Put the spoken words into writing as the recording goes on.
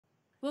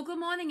Well,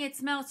 good morning.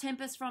 It's Mel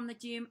Tempest from the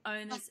Gym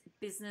Owners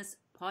Business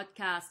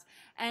Podcast.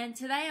 And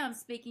today I'm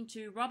speaking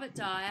to Robert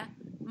Dyer,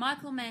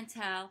 Michael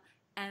Mantell,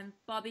 and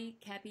Bobby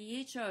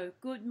Cappiuccio.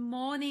 Good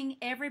morning,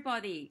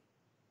 everybody.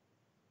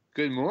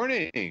 Good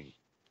morning.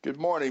 Good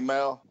morning,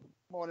 Mel.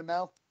 Morning,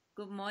 Mel.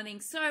 Good morning.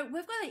 So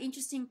we've got an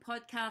interesting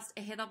podcast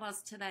ahead of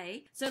us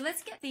today. So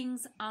let's get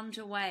things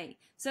underway.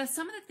 So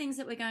some of the things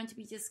that we're going to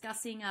be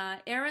discussing are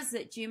errors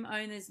that gym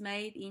owners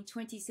made in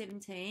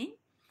 2017.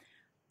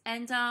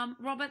 And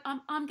Robert,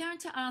 I'm going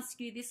to ask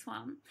you this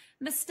one.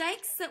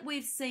 Mistakes that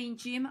we've seen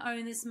gym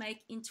owners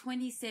make in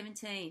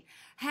 2017.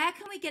 How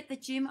can we get the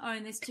gym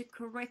owners to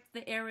correct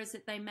the errors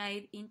that they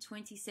made in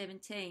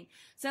 2017?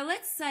 So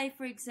let's say,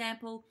 for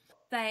example,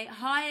 they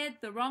hired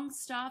the wrong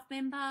staff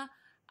member.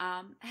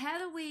 How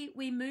do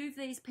we move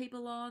these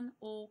people on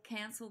or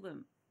cancel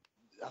them?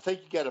 I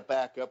think you got to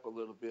back up a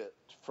little bit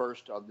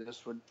first on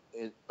this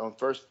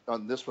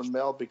one,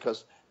 Mel,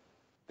 because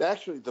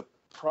actually the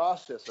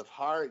process of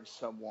hiring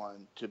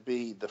someone to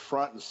be the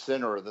front and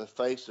center or the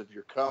face of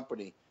your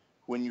company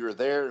when you're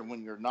there and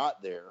when you're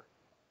not there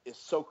is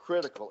so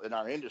critical in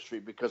our industry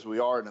because we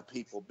are in a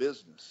people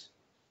business.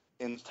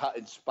 In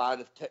spite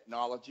of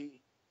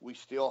technology, we're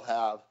still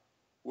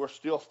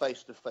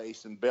face to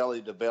face and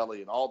belly to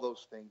belly and all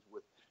those things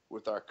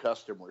with our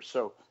customers.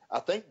 So I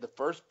think the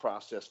first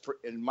process,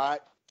 in my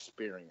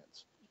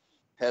experience,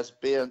 has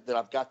been that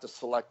I've got to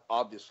select,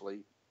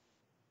 obviously,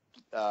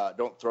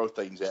 don't throw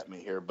things at me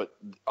here, but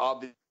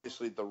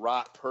obviously the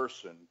right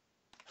person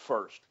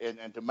first, and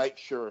to make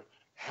sure,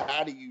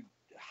 how do you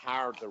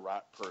hire the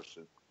right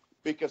person?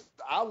 Because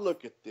I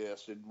look at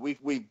this, and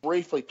we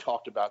briefly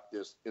talked about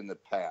this in the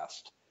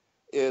past,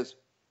 is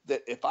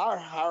that if I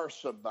hire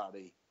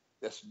somebody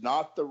that's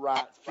not the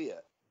right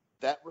fit,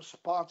 that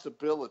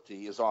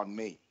responsibility is on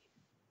me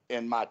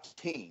and my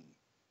team,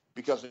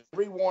 because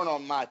everyone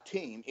on my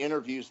team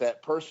interviews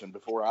that person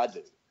before I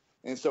do.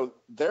 And so,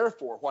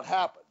 therefore, what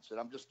happens, and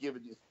I'm just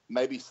giving you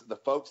maybe the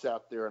folks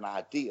out there an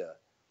idea,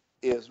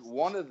 is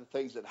one of the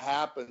things that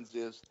happens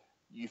is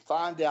you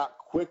find out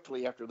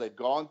quickly after they've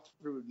gone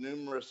through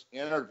numerous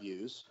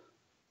interviews,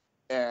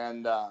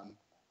 and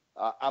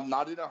I'm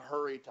not in a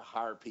hurry to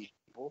hire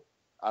people.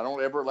 I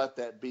don't ever let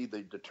that be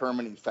the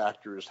determining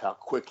factor is how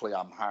quickly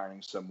I'm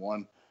hiring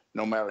someone,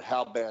 no matter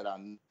how bad I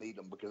need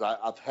them, because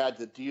I've had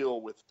to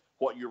deal with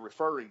what you're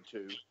referring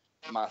to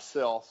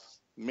myself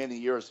many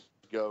years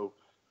ago,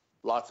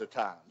 lots of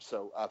times.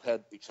 So I've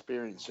had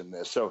experience in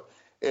this. So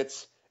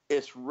it's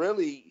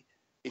really,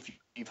 if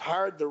you've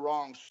hired the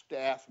wrong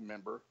staff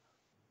member,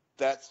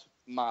 that's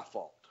my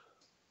fault.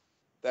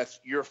 That's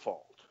your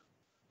fault.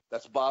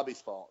 That's Bobby's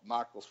fault,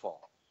 Michael's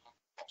fault.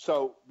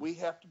 So we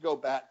have to go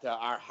back to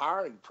our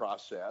hiring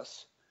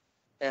process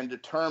and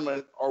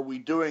determine, are we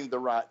doing the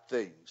right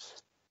things?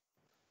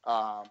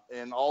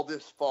 And all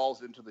this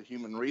falls into the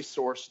human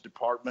resource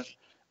department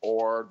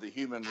or the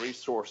human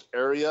resource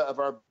area of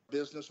our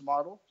business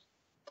model.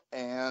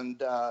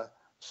 And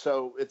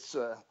so it's,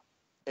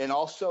 and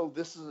also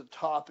this is a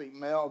topic,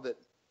 Mel,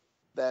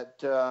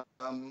 that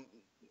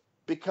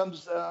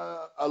becomes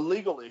a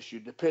legal issue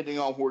depending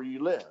on where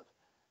you live.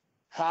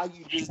 How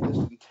you do this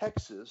in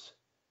Texas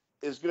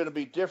is going to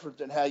be different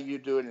than how you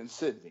do it in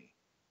Sydney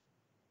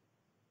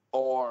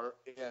or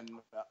in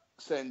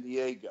San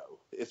Diego.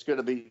 It's going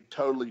to be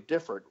totally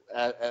different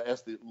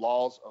as the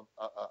laws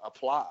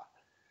apply.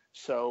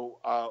 So,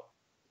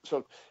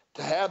 so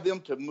to have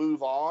them to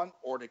move on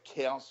or to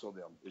cancel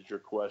them is your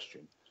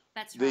question.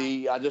 That's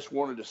right. I just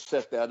wanted to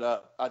set that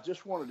up. I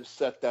just wanted to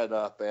set that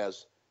up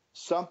as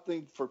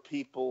something for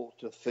people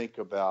to think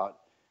about.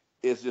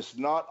 Is it's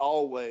not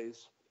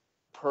always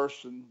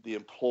the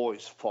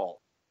employee's fault.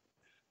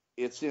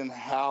 It's in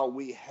how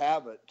we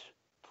haven't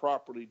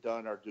properly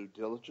done our due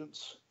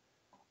diligence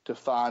to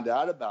find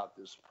out about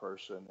this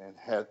person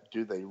and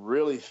do they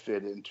really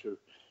fit into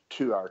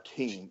our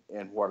team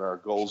and what our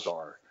goals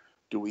are?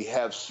 Do we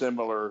have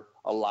similar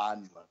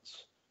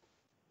alignments?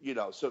 You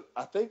know, so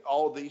I think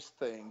all these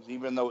things,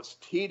 even though it's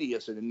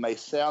tedious and it may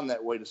sound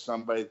that way to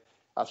somebody,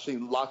 I've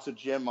seen lots of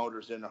gym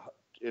owners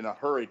in a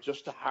hurry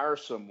just to hire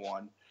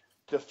someone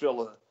to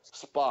fill a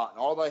spot. And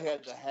all they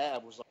had to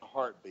have was a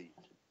heartbeat.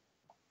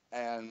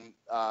 And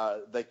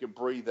they could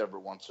breathe every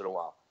once in a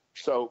while.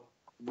 So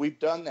we've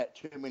done that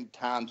too many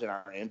times in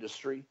our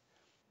industry.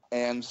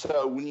 And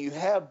so when you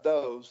have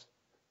those,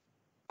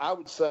 I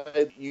would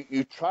say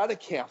you try to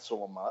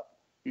cancel them up.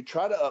 You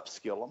try to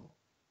upskill them.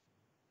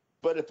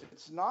 But if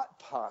it's not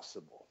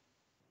possible,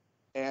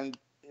 and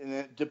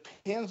it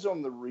depends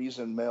on the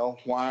reason, Mel,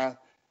 why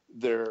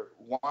they're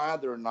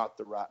not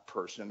the right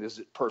person. Is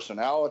it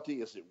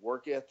personality? Is it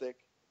work ethic?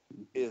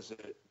 Is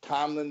it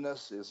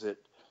timeliness? Is it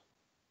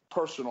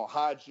personal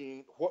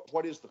hygiene?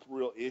 What is the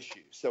real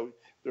issue? So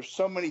there's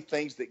so many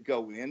things that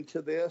go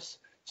into this.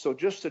 So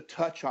just to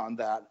touch on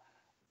that,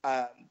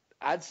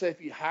 I'd say if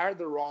you hire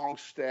the wrong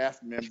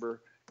staff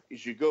member,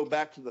 is you go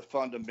back to the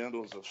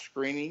fundamentals of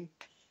screening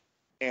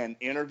and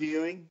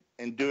interviewing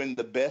and doing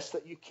the best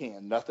that you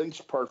can. Nothing's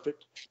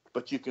perfect,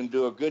 but you can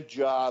do a good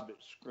job at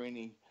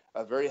screening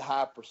a very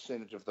high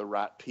percentage of the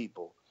right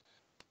people.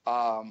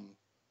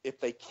 If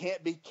they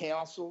can't be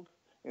counseled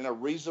in a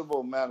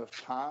reasonable amount of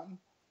time,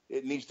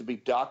 it needs to be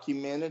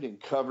documented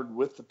and covered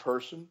with the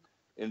person,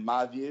 in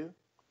my view,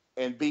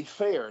 and be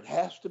fair. It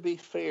has to be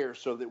fair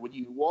so that when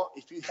you walk,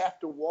 if you have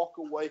to walk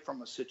away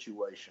from a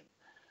situation,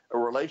 a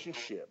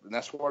relationship, and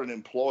that's what an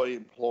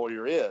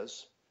employer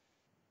is,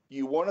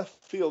 you want to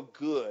feel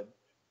good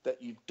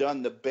that you've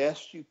done the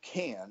best you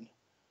can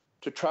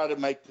to try to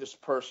make this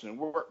person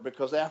work,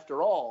 because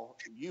after all,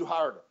 you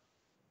hired them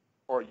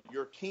or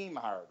your team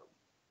hired them.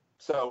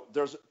 So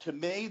to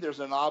me,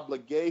 there's an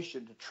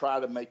obligation to try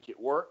to make it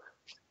work.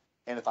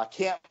 And if I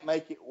can't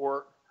make it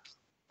work,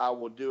 I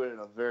will do it in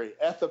a very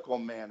ethical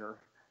manner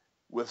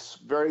with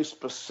very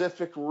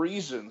specific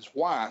reasons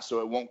why, so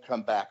it won't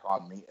come back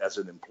on me as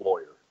an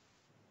employer.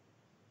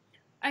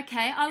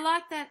 Okay, I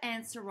like that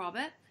answer,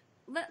 Robert.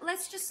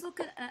 Let's just look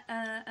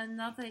at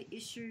another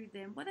issue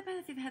then. What about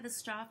if you've had a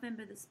staff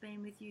member that's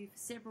been with you for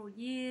several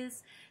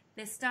years,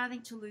 they're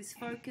starting to lose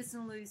focus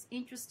and lose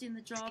interest in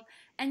the job,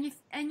 and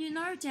you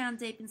know down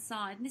deep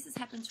inside, and this has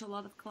happened to a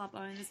lot of club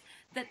owners,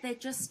 that they're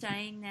just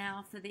staying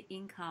now for the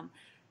income.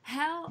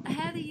 How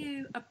do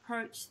you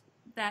approach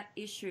that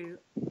issue?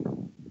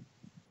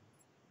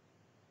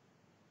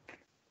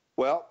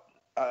 Well,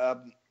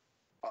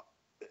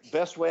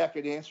 best way I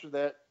could answer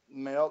that,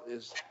 Mel,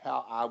 is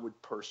how I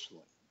would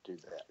personally do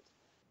that.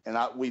 And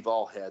we've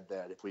all had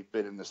that. If we've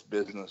been in this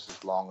business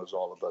as long as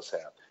all of us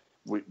have,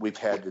 we've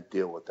had to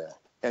deal with that.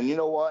 And you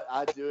know what?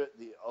 I do it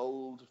the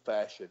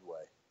old-fashioned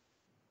way.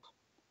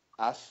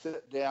 I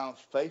sit down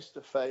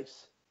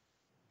face-to-face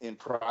in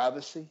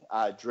privacy.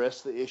 I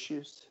address the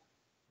issues.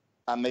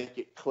 I make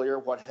it clear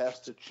what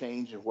has to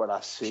change and what I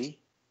see.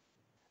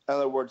 In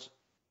other words,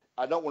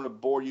 I don't want to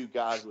bore you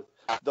guys with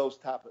those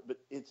but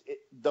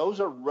those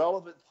are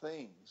relevant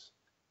things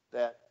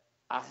that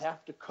I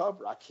have to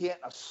cover. I can't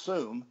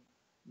assume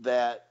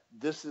that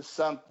this is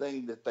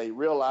something that they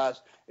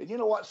realize. And you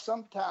know what?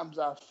 Sometimes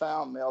I've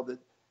found, Mel, that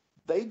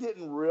they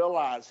didn't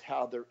realize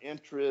how their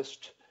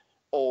interest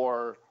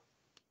or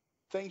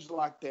things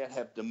like that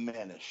have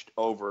diminished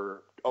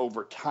over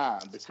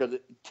time, because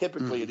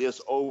typically it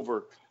is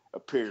over a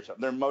period of time.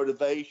 Their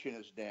motivation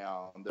is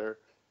down. They're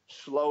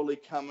slowly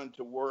coming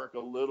to work a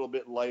little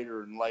bit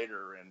later and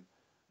later, and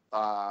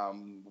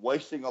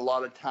wasting a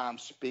lot of time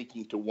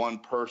speaking to one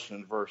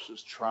person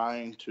versus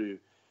trying to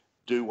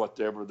do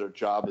whatever their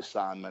job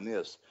assignment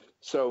is.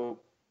 So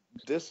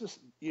this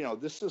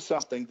is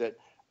something that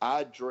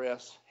I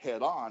address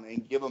head on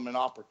and give them an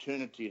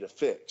opportunity to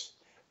fix.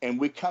 And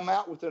we come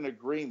out with an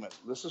agreement.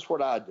 This is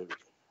what I do.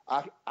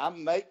 I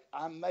make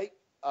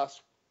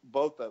us,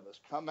 both of us,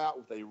 come out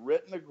with a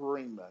written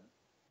agreement,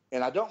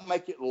 and I don't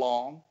make it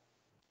long,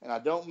 and I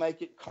don't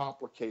make it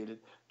complicated.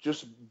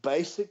 Just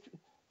basic,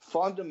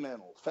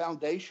 fundamental,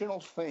 foundational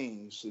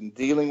things in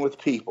dealing with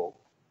people.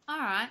 All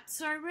right.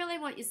 So really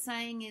what you're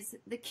saying is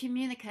the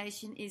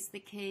communication is the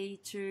key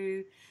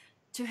to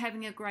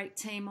having a great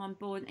team on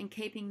board and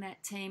keeping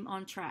that team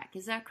on track.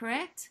 Is that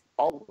correct?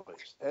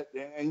 Always.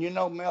 And you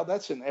know, Mel,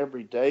 that's an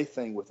everyday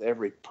thing with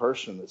every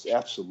person. That's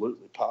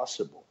absolutely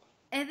possible.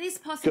 It is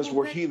possible. Because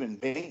we're human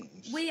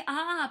beings. We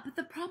are. But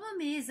the problem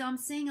is I'm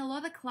seeing a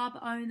lot of club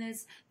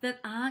owners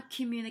that aren't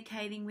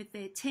communicating with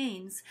their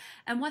teams.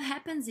 And what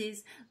happens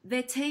is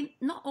their team,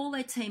 not all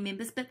their team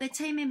members, but their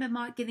team member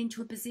might get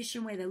into a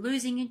position where they're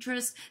losing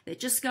interest. They're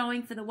just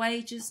going for the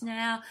wages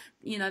now.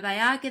 You know, they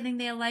are getting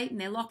there late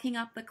and they're locking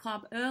up the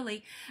club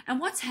early. And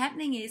what's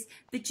happening is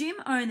the gym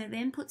owner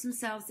then puts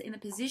themselves in a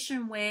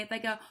position where they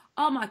go,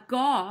 oh my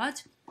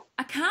God,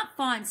 I can't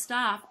find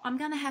staff. I'm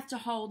going to have to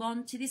hold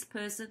on to this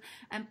person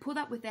and put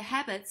up with their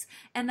habits.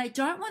 And they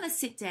don't want to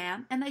sit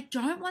down and they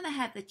don't want to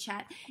have the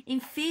chat in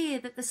fear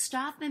that the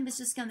staff member's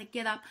just going to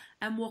get up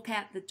and walk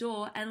out the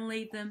door and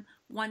leave them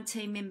one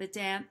team member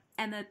down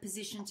and a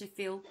position to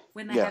fill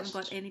when they haven't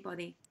got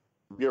anybody.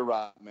 You're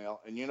right, Mel.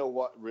 And you know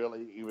what,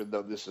 really, even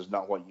though this is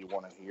not what you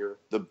want to hear,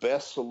 the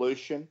best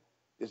solution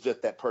is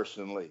that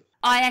person leave.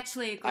 I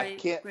actually agree. I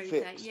can't agree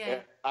fix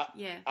with that.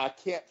 Yeah. I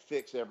can't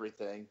fix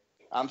everything.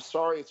 I'm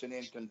sorry it's an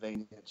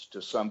inconvenience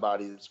to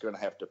somebody that's going to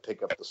have to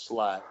pick up the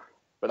slack,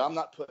 but I'm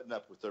not putting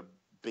up with their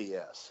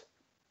BS.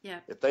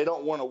 Yeah. If they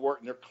don't want to work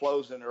and they're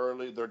closing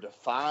early, they're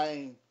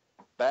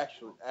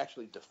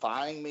actually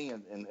defying me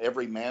in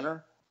every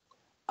manner,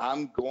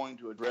 I'm going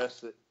to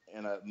address it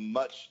in a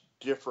much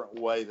different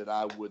way than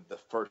I would the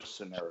first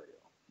scenario.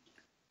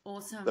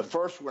 Awesome. The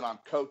first one, I'm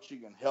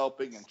coaching and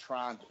helping and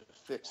trying to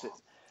fix it,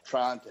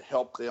 trying to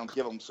help them,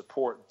 give them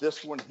support.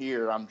 This one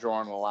here, I'm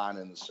drawing a line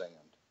in the sand.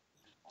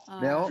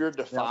 Mel, if you're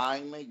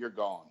defying me, you're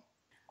gone.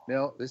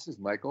 Mel, this is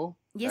Michael.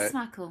 Yes,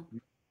 Michael.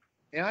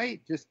 May I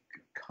just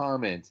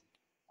comment?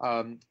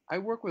 I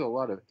work with a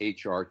lot of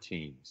HR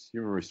teams,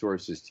 human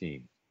resources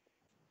teams.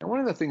 And one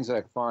of the things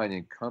I find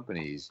in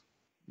companies,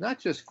 not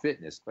just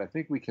fitness, but I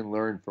think we can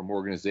learn from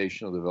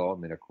organizational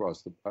development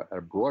across at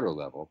a broader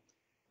level,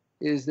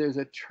 is there's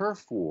a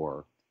turf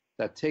war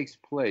that takes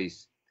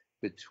place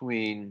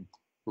between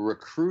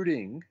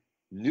recruiting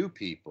new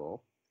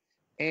people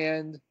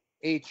and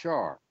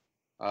HR.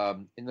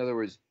 In other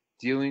words,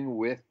 dealing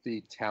with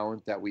the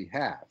talent that we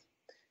have.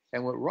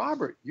 And what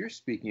Robert, you're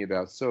speaking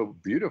about so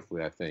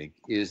beautifully, I think,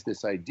 is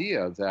this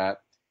idea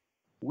that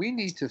we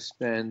need to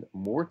spend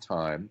more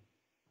time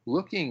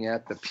looking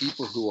at the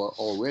people who are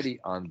already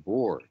on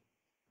board.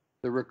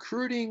 The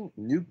recruiting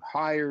new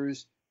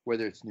hires,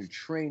 whether it's new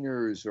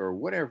trainers or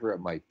whatever it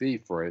might be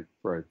for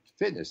a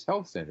fitness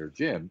health center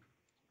gym,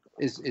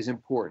 is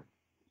important.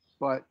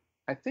 But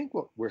I think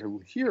what we're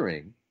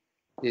hearing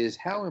is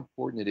how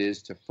important it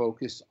is to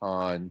focus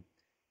on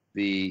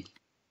the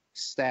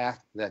staff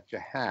that you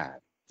have.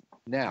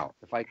 Now,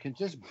 if I can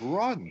just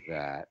broaden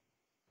that,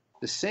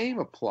 the same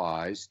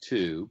applies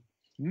to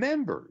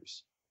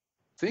members.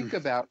 Think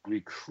about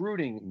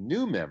recruiting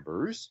new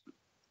members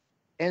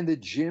and the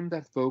gym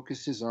that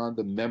focuses on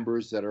the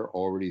members that are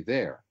already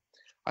there.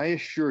 I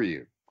assure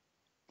you,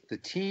 the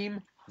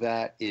team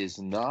that is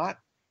not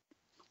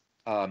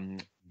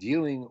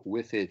dealing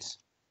with its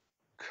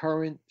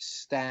current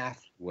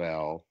staff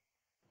well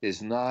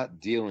is not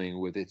dealing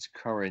with its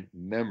current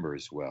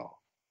members well.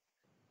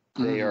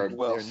 They're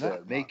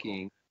not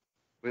making.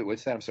 Wait,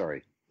 what's that? I'm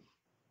sorry.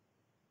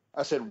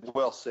 I said,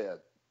 well said.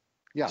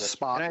 Yeah,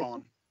 spot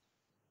on.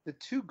 The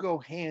two go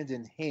hand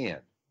in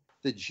hand.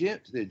 The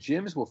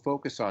gyms will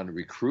focus on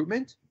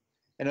recruitment,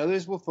 and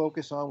others will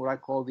focus on what I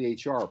call the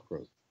HR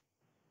approach.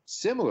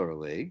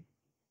 Similarly,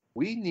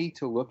 we need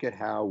to look at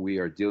how we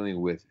are dealing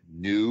with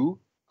new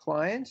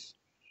clients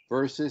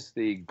versus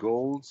the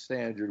gold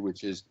standard,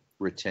 which is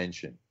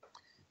retention.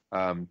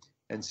 And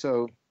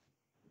so,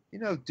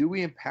 do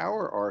we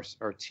empower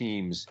our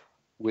teams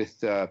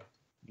with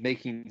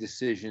making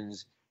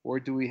decisions, or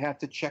do we have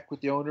to check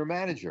with the owner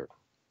manager?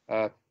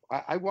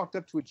 I walked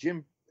up to a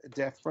gym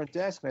front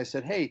desk and I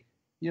said, hey,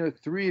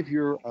 3 of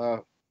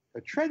your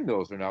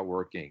treadmills are not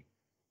working.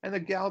 And the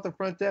gal at the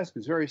front desk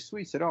was very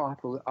sweet, said, oh,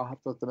 I'll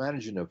have to let the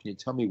manager know. Can you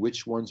tell me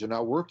which ones are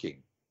not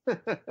working?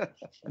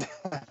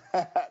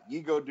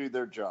 You go do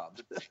their job.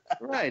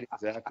 Right,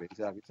 exactly.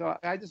 So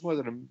I just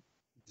wanted to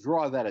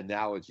draw that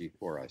analogy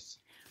for us.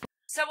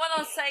 So what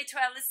I'll say to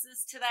our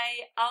listeners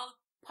today, I'll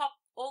pop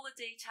all the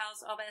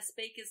details of our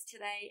speakers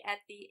today at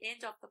the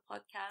end of the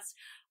podcast.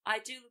 I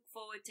do look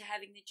forward to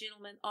having the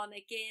gentleman on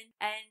again.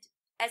 And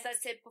as I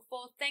said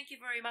before, thank you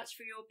very much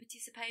for your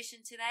participation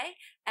today.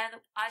 And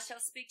I shall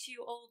speak to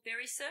you all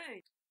very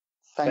soon.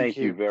 Thank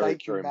you very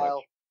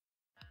much.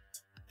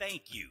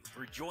 Thank you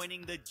for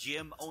joining the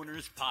Gym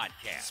Owners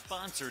Podcast,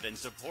 sponsored and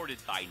supported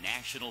by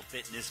National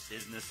Fitness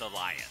Business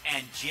Alliance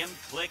and Gym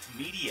Click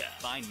Media.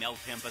 Find Mel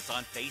Tempest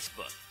on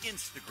Facebook,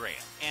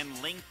 Instagram, and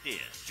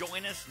LinkedIn.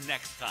 Join us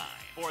next time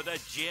for the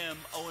Gym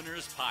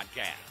Owners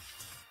Podcast.